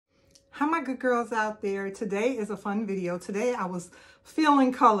Hi, my good girls out there. Today is a fun video. Today I was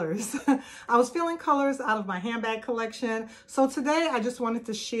feeling colors. I was feeling colors out of my handbag collection. So today I just wanted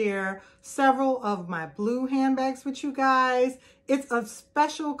to share several of my blue handbags with you guys. It's a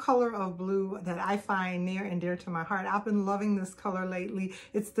special color of blue that I find near and dear to my heart. I've been loving this color lately.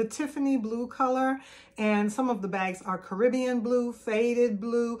 It's the Tiffany blue color, and some of the bags are Caribbean blue, faded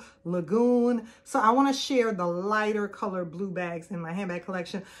blue, lagoon. So I want to share the lighter color blue bags in my handbag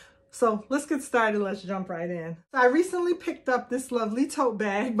collection. So let's get started. Let's jump right in. I recently picked up this lovely tote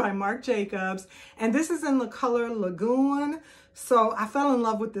bag by Marc Jacobs, and this is in the color Lagoon. So I fell in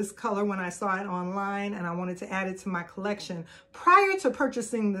love with this color when I saw it online, and I wanted to add it to my collection. Prior to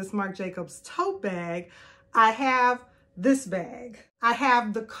purchasing this Marc Jacobs tote bag, I have this bag. I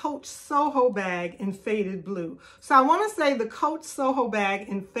have the Coach Soho bag in faded blue. So I want to say the Coach Soho bag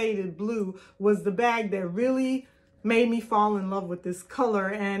in faded blue was the bag that really made me fall in love with this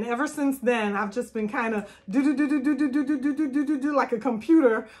color, and ever since then I've just been kind of like a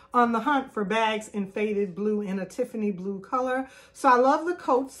computer on the hunt for bags in faded blue in a Tiffany blue color. So I love the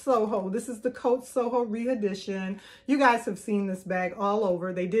Coach Soho. This is the Coach Soho re-edition. You guys have seen this bag all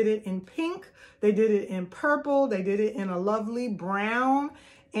over. They did it in pink, they did it in purple, they did it in a lovely brown,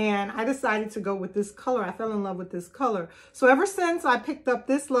 and I decided to go with this color. I fell in love with this color. So ever since I picked up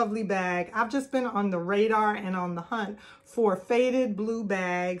this lovely bag, I've just been on the radar and on the hunt for faded blue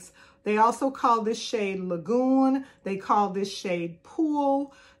bags. They also call this shade Lagoon. They call this shade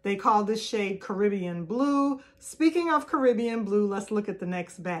Pool. They call this shade Caribbean Blue. Speaking of Caribbean Blue, let's look at the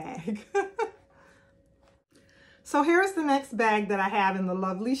next bag. So here's the next bag that I have in the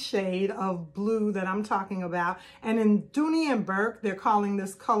lovely shade of blue that I'm talking about. And in Dooney Bourke, they're calling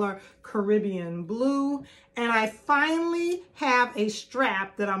this color Caribbean Blue. And I finally have a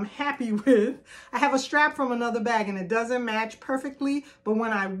strap that I'm happy with. I have a strap from another bag and it doesn't match perfectly, but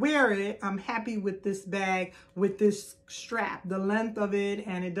when I wear it, I'm happy with this bag with this strap, the length of it,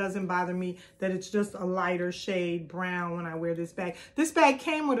 and it doesn't bother me that it's just a lighter shade brown when I wear this bag. This bag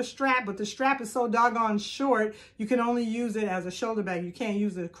came with a strap, but the strap is so doggone short, you can only use it as a shoulder bag. You can't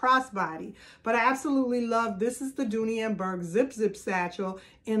use it crossbody. But I absolutely love, this is the Dooney Bourke Zip Satchel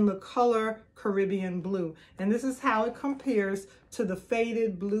in the color Caribbean Blue. And this is how it compares to the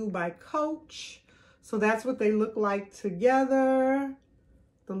faded blue by Coach. So that's what they look like together.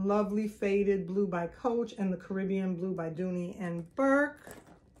 The lovely faded blue by Coach and the Caribbean Blue by Dooney Bourke.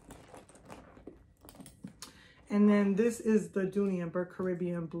 And then this is the Dooney Bourke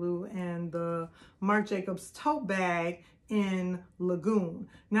Caribbean Blue and the Marc Jacobs tote bag in Lagoon.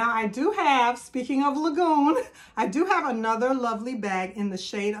 Now I do have, speaking of Lagoon, I do have another lovely bag in the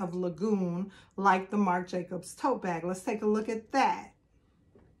shade of Lagoon like the Marc Jacobs tote bag. Let's take a look at that.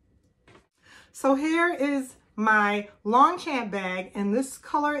 So here is my Longchamp bag, and this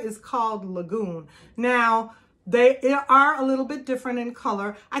color is called Lagoon. Now they are a little bit different in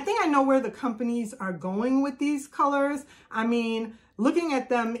color. I think I know where the companies are going with these colors. I mean, looking at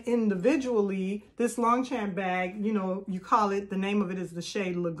them individually, this Longchamp bag, you know, you call it, the name of it is the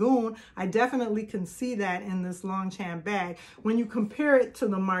shade Lagoon. I definitely can see that in this Longchamp bag. When you compare it to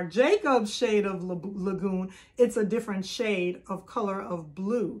the Marc Jacobs shade of Lagoon, it's a different shade of color of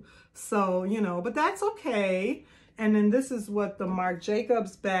blue. So, you know, but that's okay. And then this is what the Marc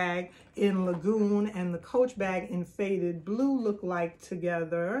Jacobs bag in Lagoon and the Coach bag in faded blue look like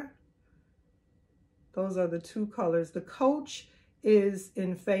together. Those are the two colors. The Coach is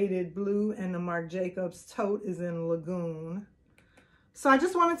in faded blue and the Marc Jacobs tote is in Lagoon. So I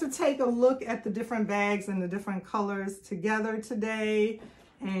just wanted to take a look at the different bags and the different colors together today.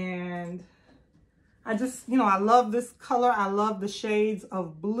 And I just, you know, I love this color. I love the shades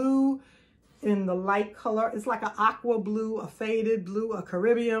of blue in the light color. It's like an aqua blue, a faded blue, a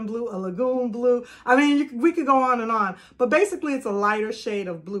Caribbean blue, a Lagoon blue. I mean, we could go on and on, but basically it's a lighter shade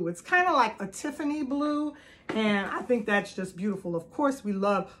of blue. It's kind of like a Tiffany blue, and I think that's just beautiful. Of course, we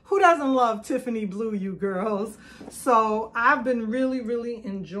love, who doesn't love Tiffany blue, you girls? So I've been really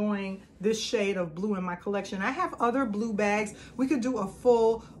enjoying this shade of blue in my collection. I have other blue bags. We could do a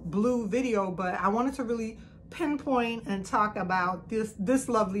full blue video, but I wanted to really pinpoint and talk about this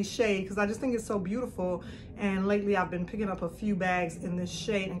lovely shade because I just think it's so beautiful, and lately I've been picking up a few bags in this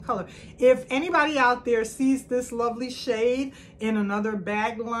shade and color. If anybody out there sees this lovely shade in another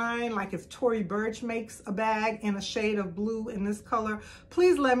bag line, like if Tory Burch makes a bag in a shade of blue in this color,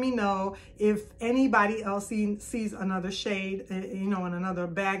 please let me know. If anybody else sees another shade, you know, in another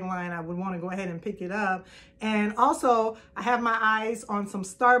bag line, I would want to go ahead and pick it up. And also I have my eyes on some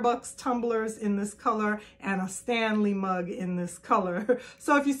Starbucks tumblers in this color and and a Stanley mug in this color.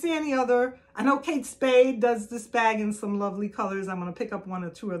 So if you see any other, I know Kate Spade does this bag in some lovely colors. I'm going to pick up 1 or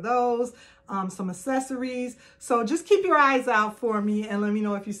 2 of those, some accessories. So just keep your eyes out for me and let me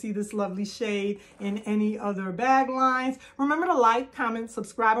know if you see this lovely shade in any other bag lines. Remember to like, comment,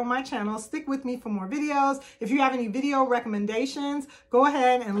 subscribe on my channel. Stick with me for more videos. If you have any video recommendations, go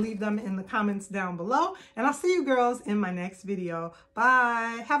ahead and leave them in the comments down below. And I'll see you girls in my next video.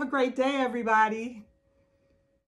 Bye. Have a great day, everybody.